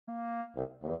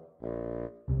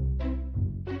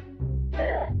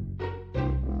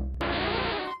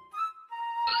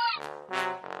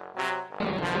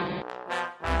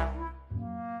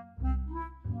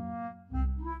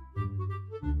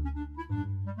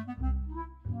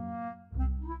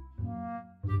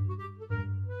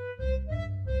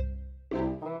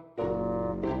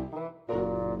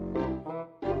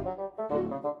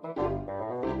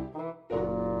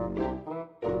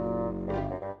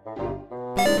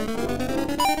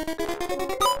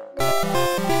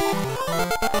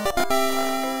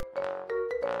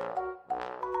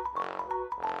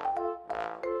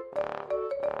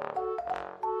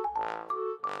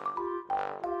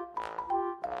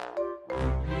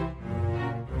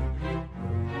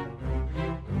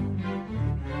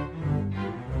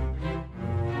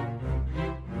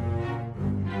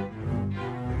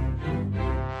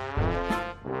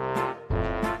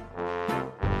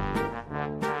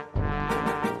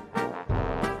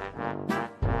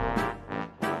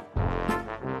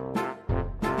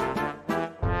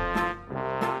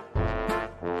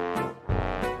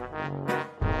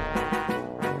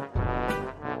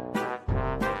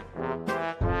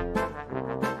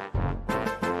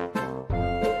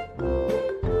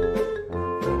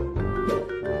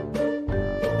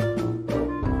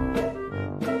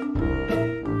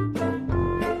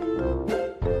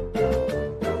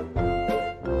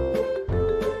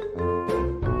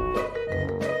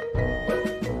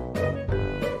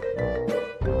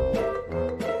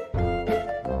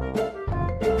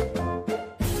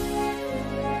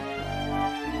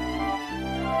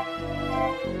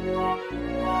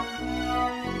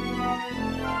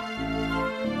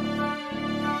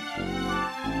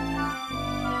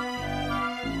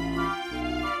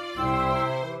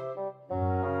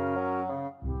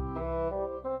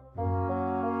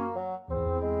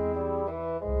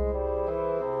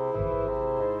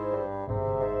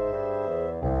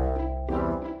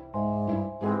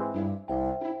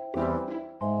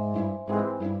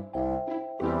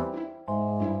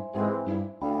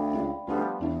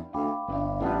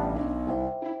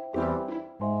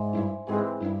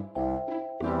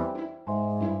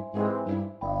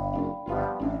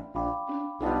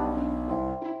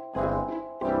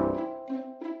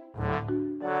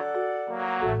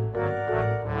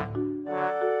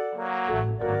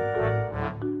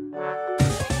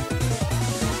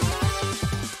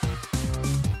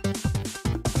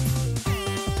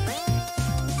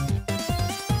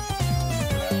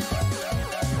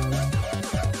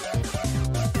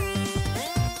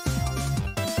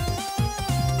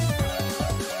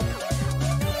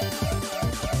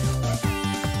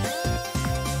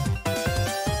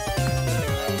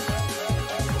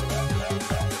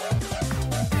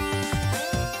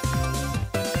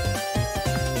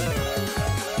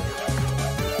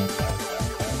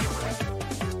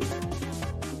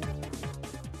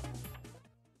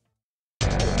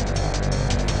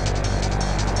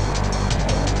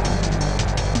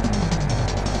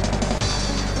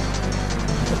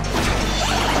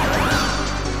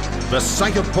The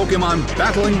sight of Pokémon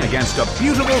battling against a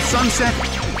beautiful sunset,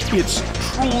 it's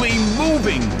truly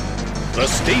moving. The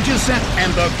stage is set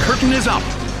and the curtain is up.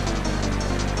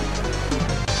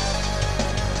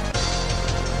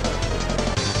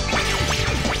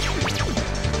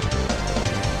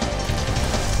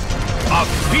 A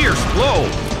fierce blow!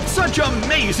 Such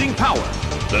amazing power!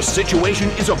 The situation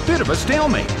is a bit of a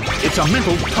stalemate. It's a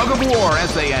mental tug of war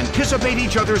as they anticipate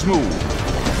each other's move.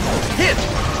 Hit!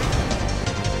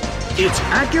 Its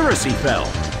accuracy fell.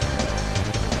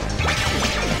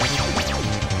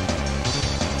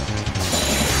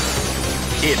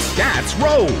 Its stats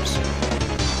rose.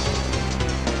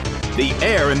 The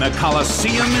air in the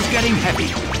Colosseum is getting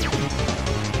heavy.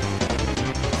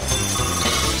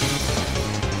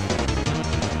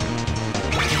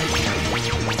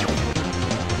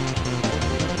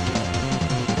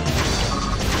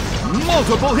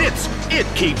 Multiple hits! It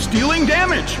keeps dealing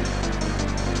damage!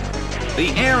 The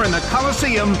air in the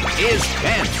Colosseum is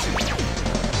tense.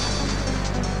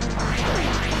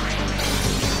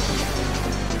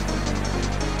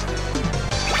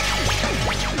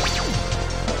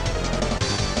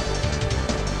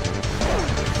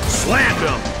 Slammed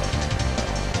him!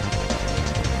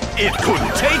 It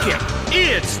couldn't take him!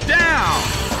 It's down!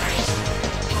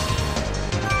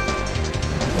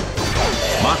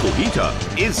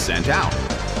 Makuhita is sent out.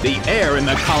 The air in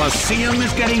the Colosseum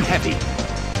is getting heavy.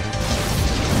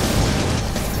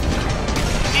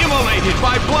 Immolated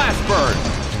by Blast Bird.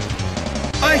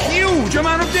 A huge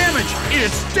amount of damage.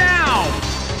 It's down.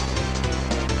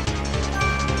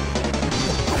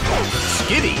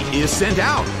 Skitty is sent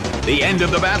out. The end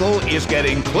of the battle is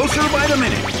getting closer by the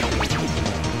minute.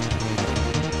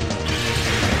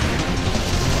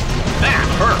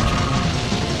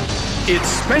 hurt. Its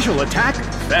special attack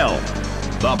fell.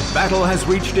 The battle has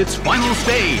reached its final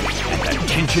stage, and the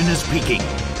tension is peaking.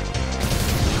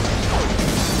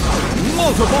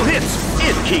 Multiple hits!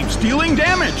 It keeps dealing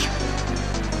damage!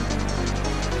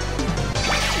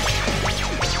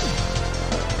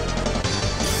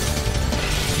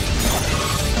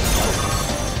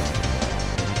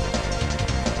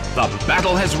 The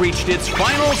battle has reached its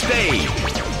final stage.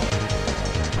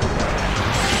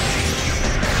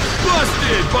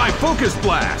 Busted by Focus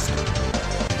Blast.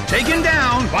 Taken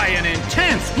down by an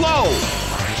intense blow.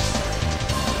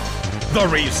 The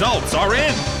results are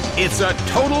in. It's a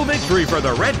total victory for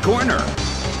the red corner.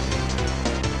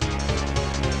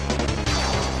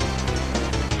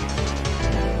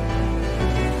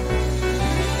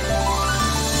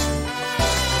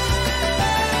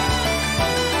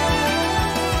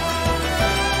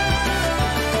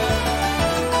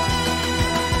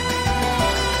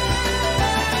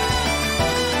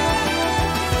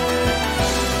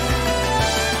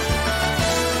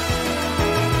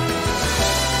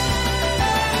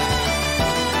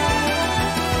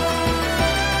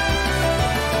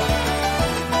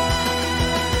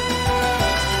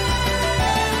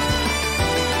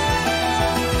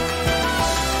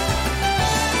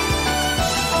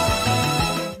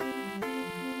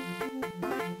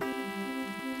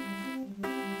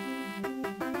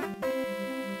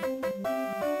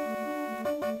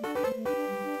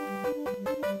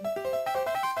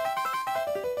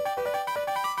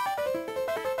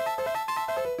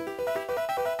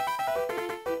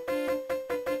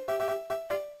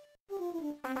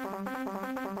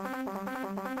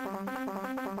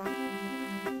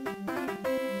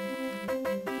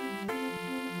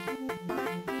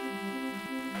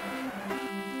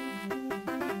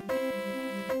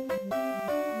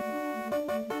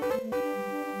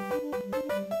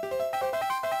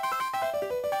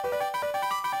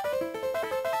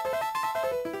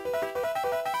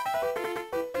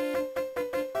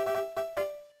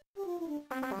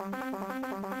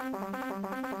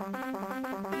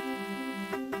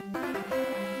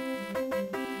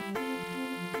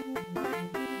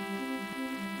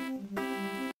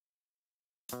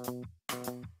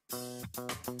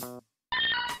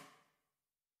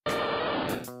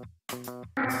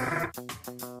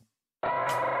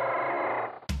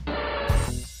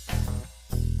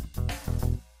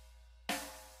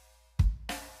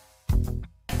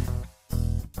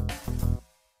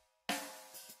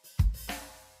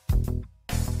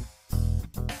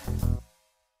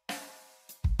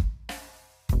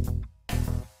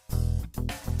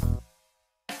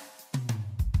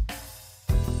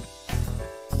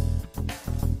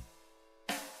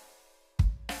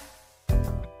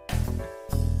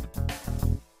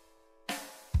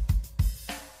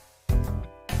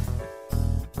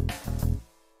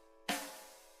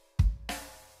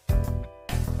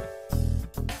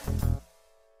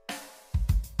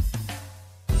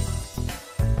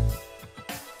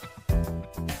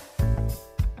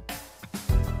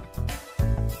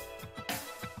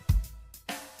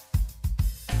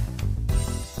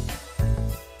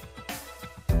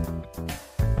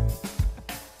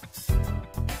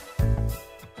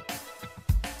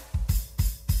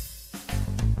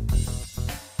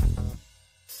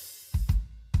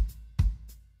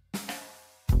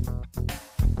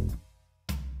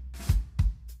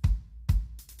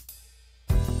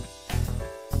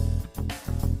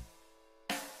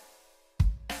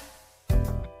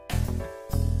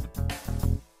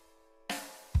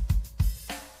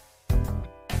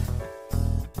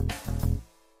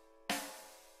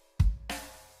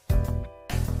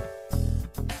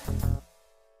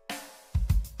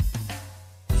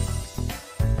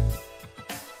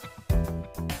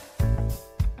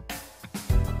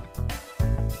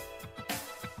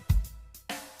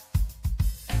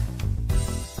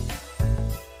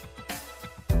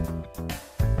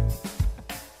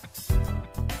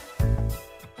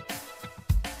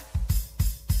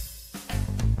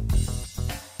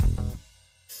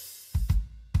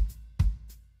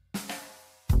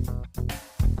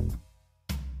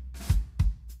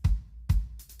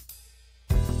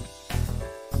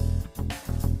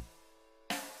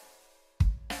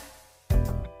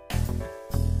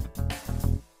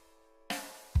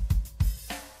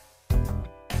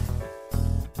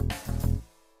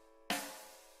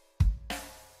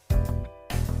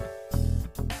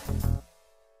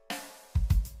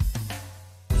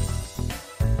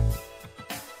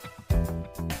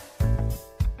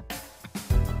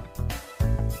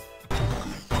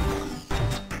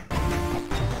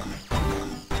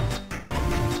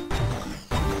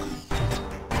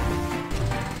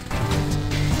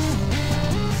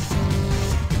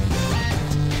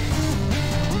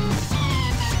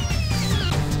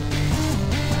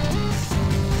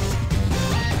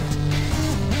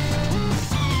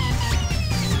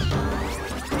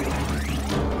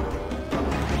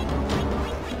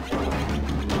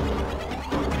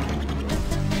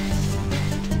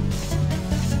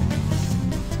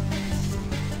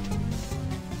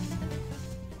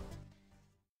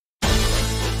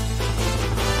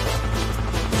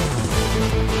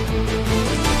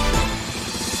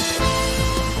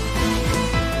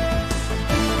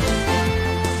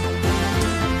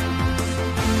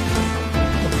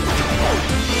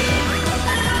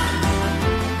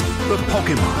 The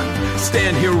Pokémon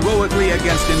stand heroically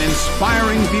against an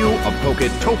inspiring view of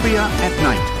Poketopia at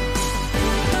night.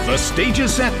 The stage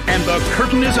is set and the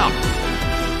curtain is up.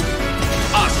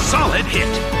 A solid hit.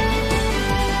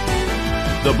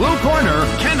 The blue corner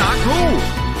cannot move.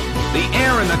 The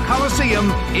air in the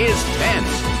Coliseum is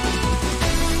tense.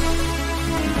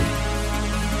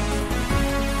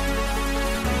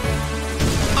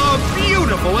 A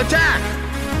beautiful attack.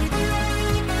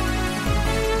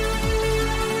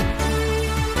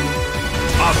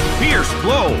 A fierce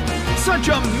blow. Such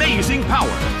amazing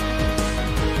power.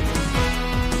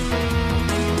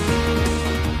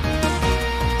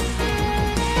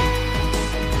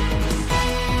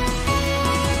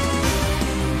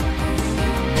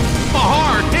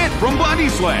 From Body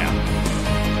Slam.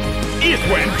 It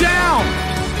went down.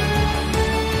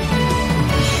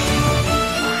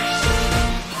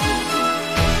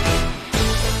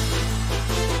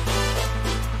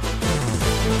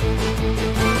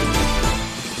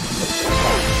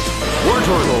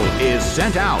 Wartortle is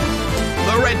sent out.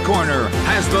 The red corner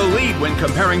has the lead when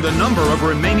comparing the number of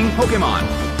remaining Pokémon,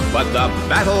 but the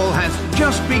battle has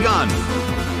just begun.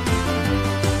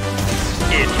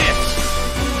 It hits.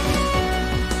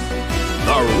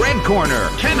 The red corner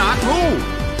cannot move.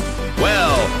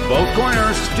 Well, both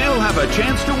corners still have a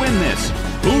chance to win this.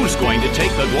 Who's going to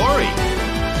take the glory?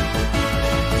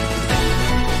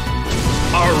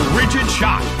 A rigid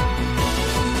shot.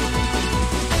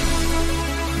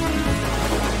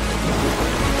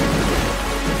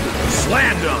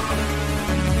 Slammed him.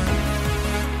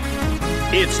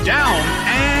 It's down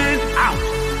and out.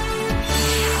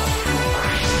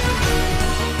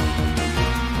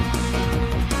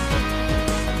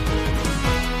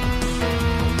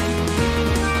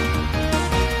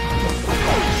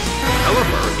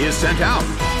 Pelipper is sent out.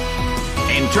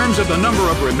 In terms of the number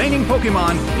of remaining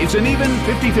Pokémon, it's an even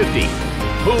 50-50.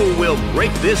 Who will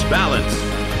break this balance?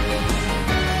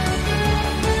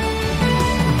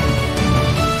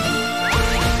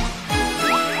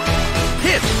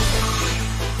 Hit!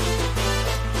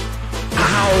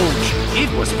 Ouch! It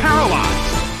was paralyzed.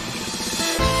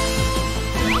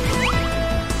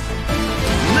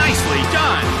 Nicely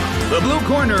done! The blue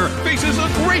corner faces a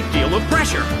great deal of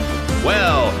pressure.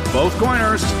 Well, both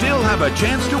corners still have a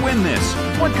chance to win this.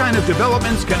 What kind of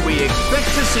developments can we expect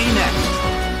to see next?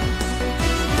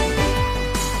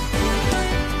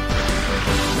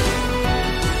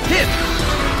 Hit!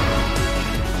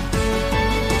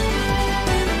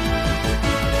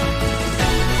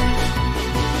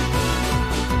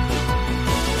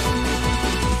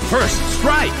 First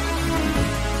strike!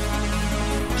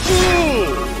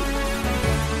 Ooh!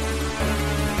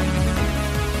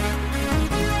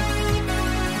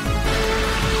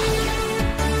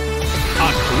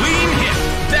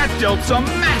 That dealt some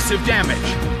massive damage.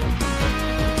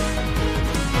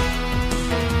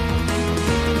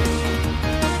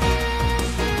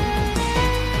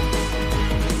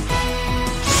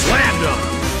 Slammed him.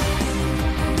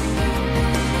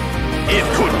 It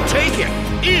couldn't take it.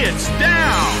 It's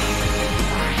down.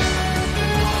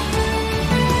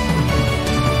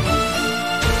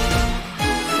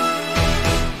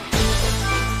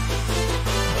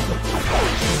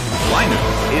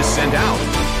 Linoone is sent out.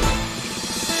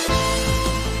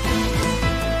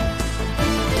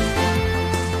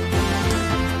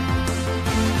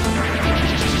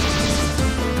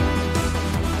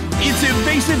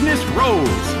 Evasiveness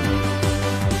rose.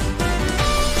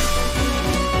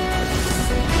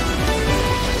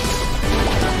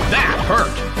 That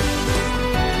hurt.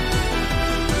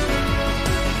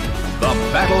 The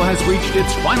battle has reached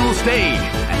its final stage,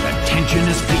 and the tension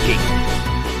is peaking.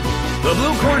 The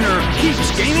blue corner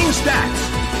keeps gaining stats.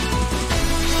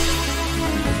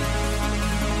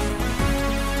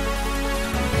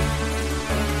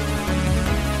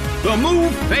 The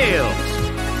move fails.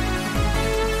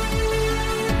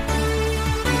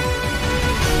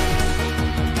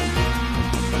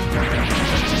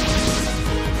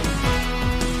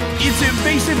 Its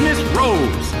evasiveness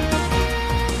rose.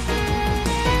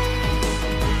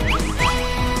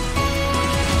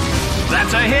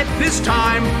 That's a hit this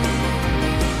time.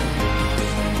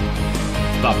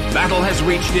 The battle has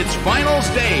reached its final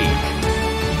stage.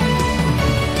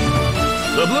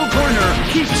 The blue corner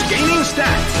keeps gaining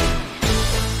stats.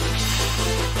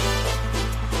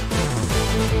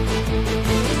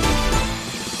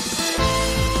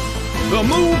 The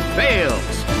move fails.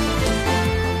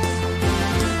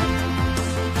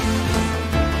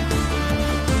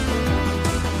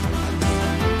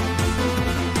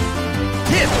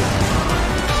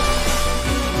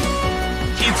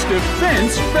 Its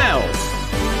defense fell.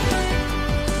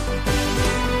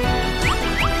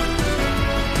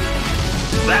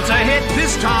 That's a hit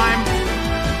this time!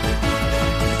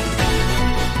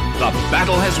 The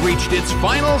battle has reached its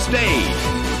final stage.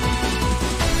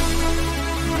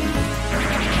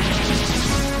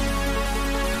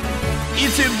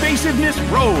 Its evasiveness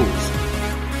rose.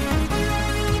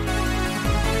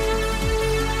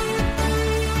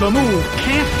 The move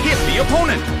can't hit the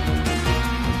opponent.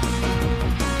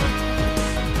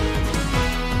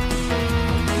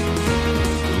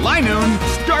 Linoone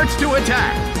starts to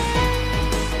attack.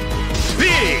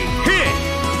 Big hit!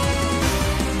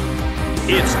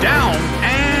 It's down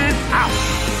and out.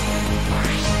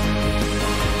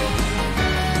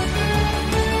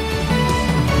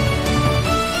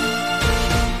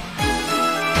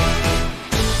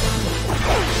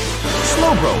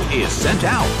 Slowbro is sent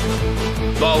out.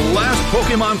 The last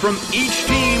Pokémon from each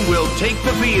team will take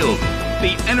the field.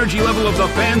 The energy level of the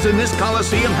fans in this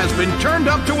Coliseum has been turned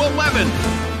up to 11.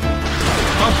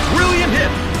 A brilliant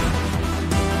hit.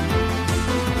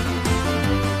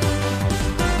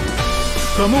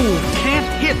 The move can't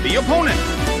hit the opponent.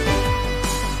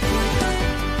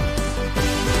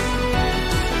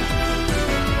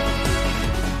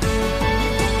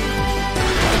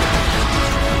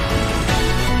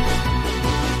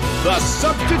 The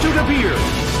substitute appears.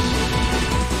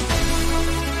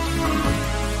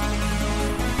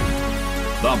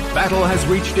 The battle has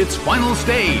reached its final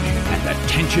stage, and the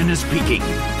tension is peaking.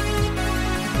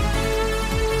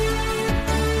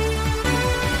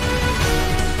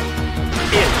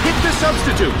 It hit the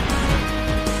substitute.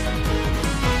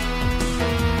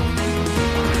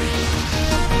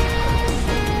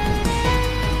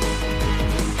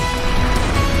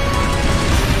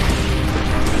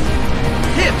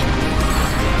 Hit.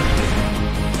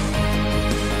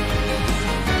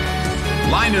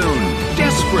 Linoone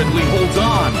desperately holds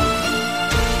on.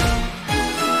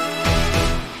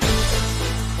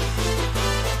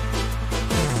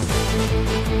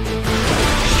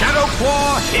 Shadow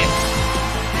Claw hit.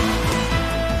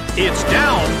 It's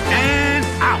down and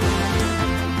out.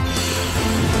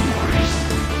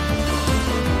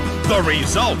 The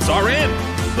results are in.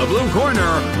 The blue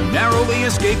corner narrowly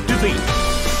escaped defeat.